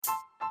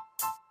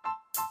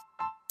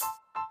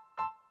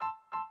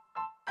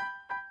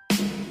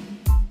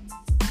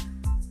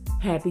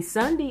Happy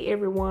Sunday,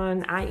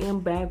 everyone. I am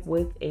back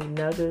with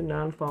another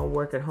non-phone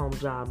work at home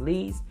job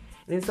leads.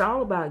 And it's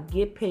all about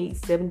get paid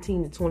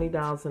 $17 to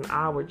 $20 an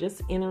hour,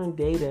 just entering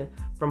data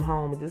from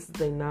home. This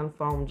is a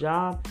non-phone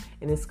job,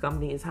 and this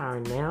company is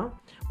hiring now.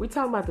 We're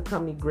talking about the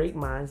company Great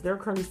Minds. They're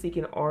currently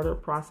seeking order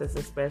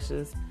processing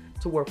specialists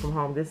to work from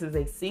home. This is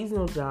a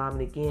seasonal job,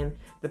 and again,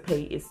 the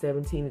pay is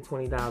 $17 to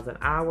 $20 an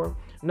hour.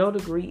 No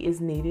degree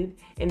is needed.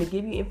 And to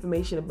give you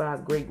information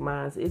about Great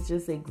Minds, it's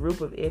just a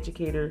group of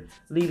educator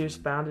leaders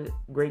founded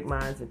Great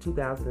Minds in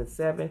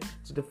 2007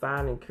 to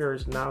define and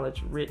encourage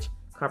knowledge-rich,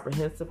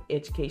 comprehensive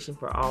education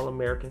for all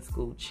American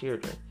school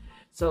children.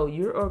 So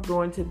you are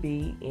going to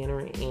be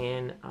entering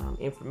in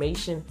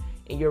information,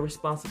 and your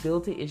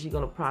responsibility is you're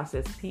going to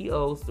process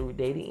POs through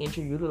data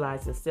entry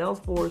utilizing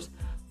Salesforce,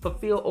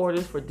 fulfill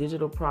orders for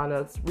digital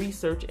products,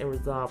 research and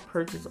resolve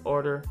purchase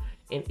order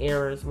and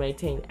errors,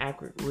 maintain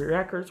accurate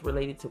records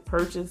related to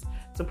purchase,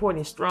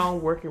 supporting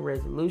strong working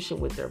resolution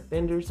with their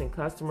vendors and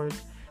customers.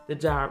 The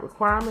job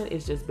requirement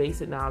is just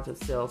basic knowledge of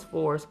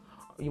Salesforce.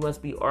 You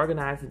must be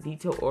organized and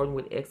detail ordering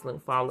with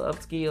excellent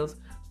follow-up skills,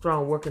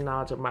 strong working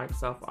knowledge of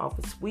Microsoft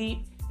Office Suite,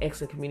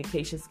 excellent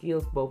communication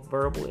skills, both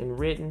verbal and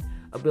written,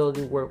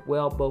 ability to work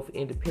well both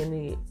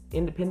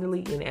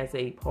independently and as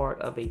a part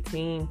of a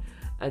team.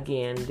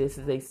 Again, this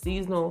is a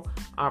seasonal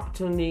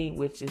opportunity,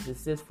 which is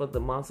assist for the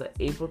months of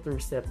April through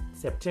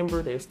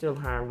September. They're still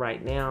hiring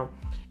right now,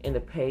 and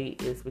the pay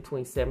is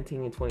between $17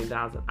 and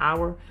 $20 an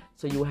hour.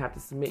 So you will have to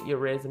submit your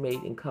resume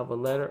and cover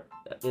letter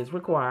is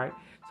required.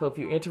 So if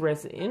you're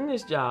interested in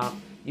this job,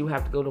 you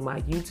have to go to my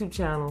YouTube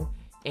channel,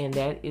 and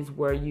that is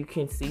where you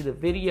can see the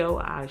video.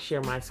 I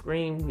share my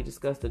screen, we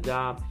discuss the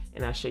job,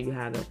 and I show you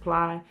how to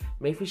apply.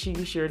 Make sure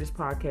you share this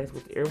podcast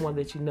with everyone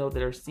that you know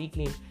that are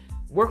seeking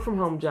work from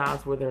home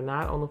jobs where they're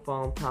not on the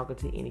phone talking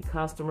to any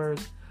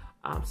customers.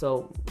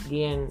 So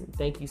again,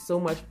 thank you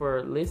so much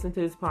for listening to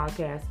this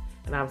podcast,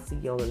 and I'll see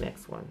you on the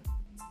next one.